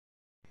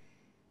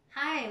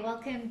Hi,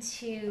 welcome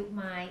to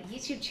my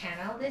YouTube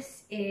channel.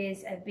 This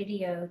is a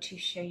video to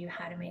show you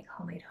how to make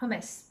homemade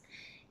hummus.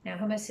 Now,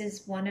 hummus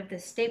is one of the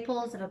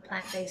staples of a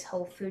plant-based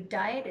whole food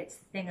diet. It's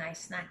the thing I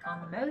snack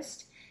on the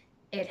most.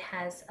 It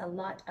has a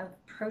lot of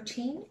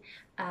protein,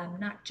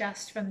 not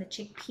just from the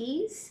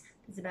chickpeas.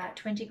 There's about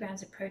 20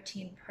 grams of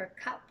protein per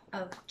cup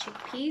of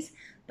chickpeas,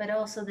 but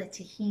also the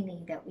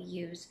tahini that we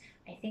use.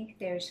 I think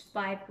there's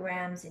 5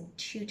 grams and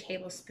 2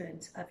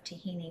 tablespoons of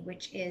tahini,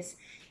 which is,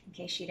 in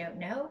case you don't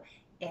know,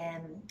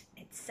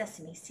 it's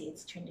sesame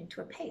seeds turned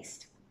into a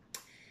paste.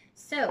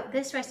 So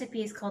this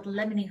recipe is called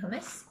Lemony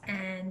Hummus,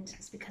 and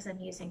it's because I'm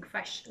using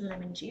fresh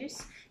lemon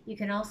juice. You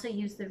can also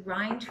use the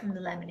rind from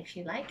the lemon if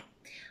you like.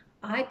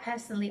 I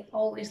personally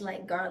always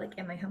like garlic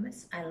in my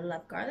hummus. I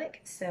love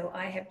garlic, so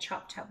I have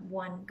chopped up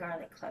 1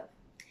 garlic clove.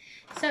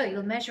 So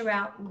you'll measure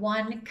out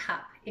 1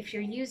 cup. If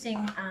you're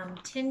using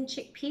tin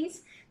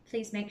chickpeas,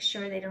 please make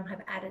sure they don't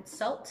have added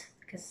salt,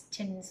 because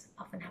tins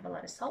often have a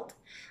lot of salt.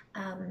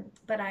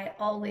 But I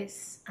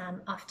always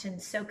often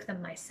soak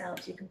them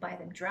myself. You can buy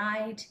them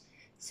dried,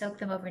 soak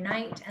them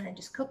overnight, and then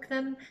just cook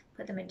them,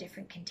 put them in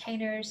different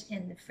containers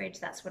in the fridge.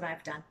 That's what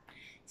I've done.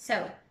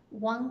 So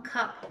 1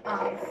 cup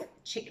of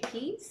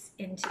chickpeas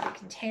into the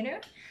container.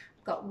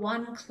 I've got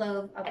 1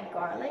 clove of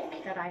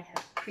garlic that I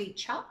have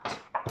pre-chopped.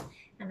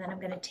 And then I'm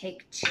going to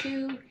take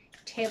 2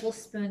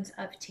 tablespoons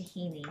of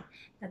tahini.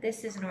 Now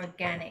this is an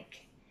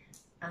organic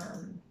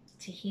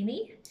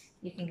tahini.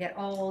 You can get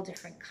all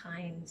different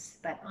kinds,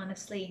 but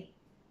honestly,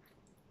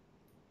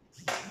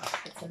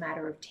 it's a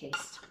matter of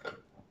taste.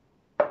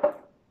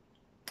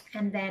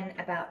 And then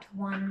about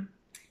 1-2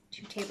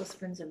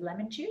 tablespoons of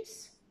lemon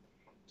juice,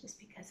 just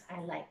because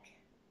I like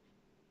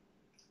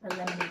a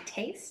lemony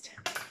taste.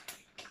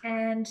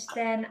 And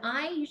then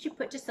I usually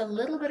put just a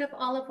little bit of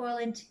olive oil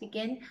in to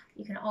begin.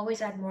 You can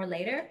always add more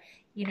later.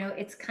 You know,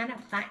 it's kind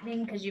of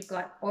fattening because you've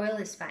got oil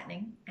is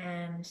fattening,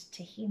 and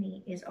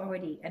tahini is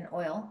already an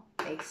oil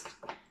based.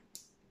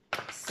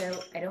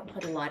 So I don't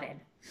put a lot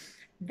in.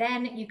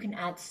 Then you can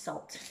add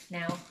salt.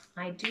 Now,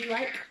 I do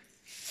like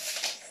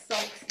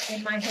salt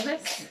in my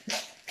hummus.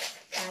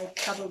 I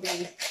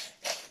probably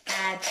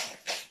add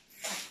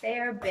a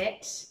fair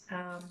bit.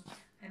 I'm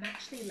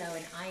actually low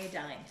in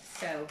iodine,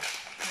 so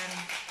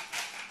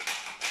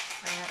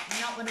I'm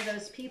not one of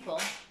those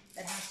people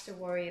that has to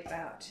worry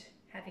about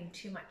having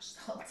too much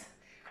salt.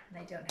 And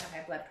I don't have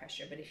high blood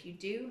pressure, but if you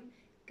do,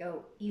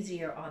 go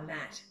easier on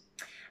that.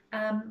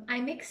 I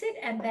mix it,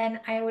 and then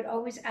I would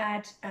always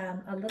add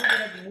a little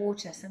bit of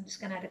water. So I'm just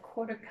going to add a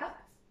 1/4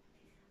 cup.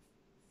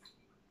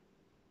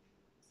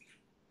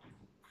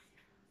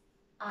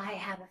 I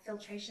have a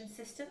filtration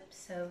system,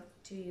 so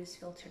do use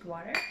filtered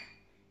water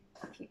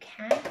if you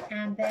can,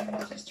 and then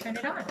we'll just turn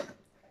it on.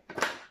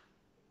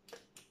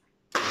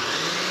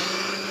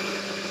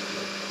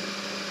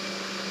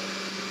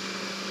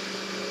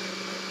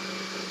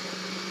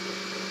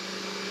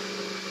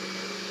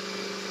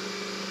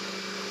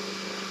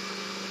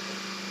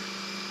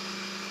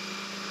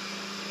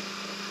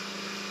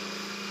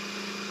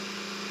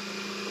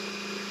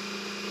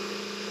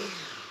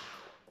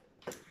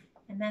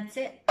 And that's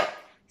it.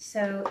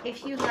 So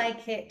if you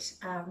like it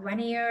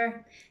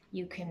runnier,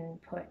 you can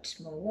put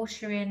more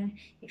water in.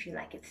 If you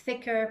like it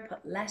thicker,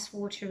 put less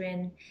water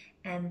in,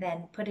 and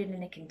then put it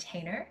in a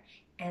container,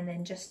 and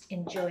then just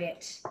enjoy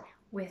it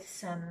with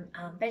some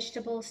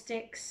vegetable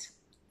sticks,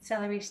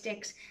 celery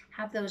sticks.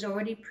 Have those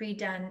already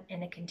pre-done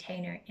in a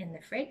container in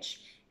the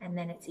fridge, and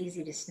then it's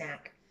easy to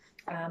snack.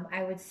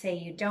 I would say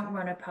you don't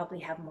want to probably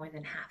have more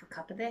than 1/2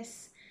 cup of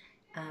this.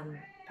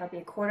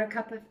 Probably a 1/4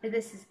 cup of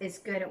this is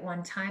good at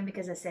one time,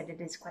 because I said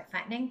it is quite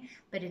fattening,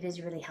 but it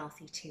is really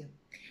healthy too.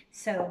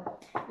 So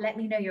let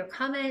me know your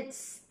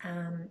comments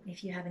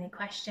if you have any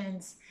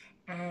questions,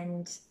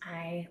 and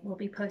I will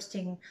be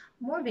posting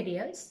more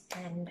videos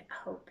and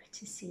hope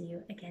to see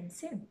you again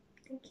soon.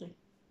 Thank you.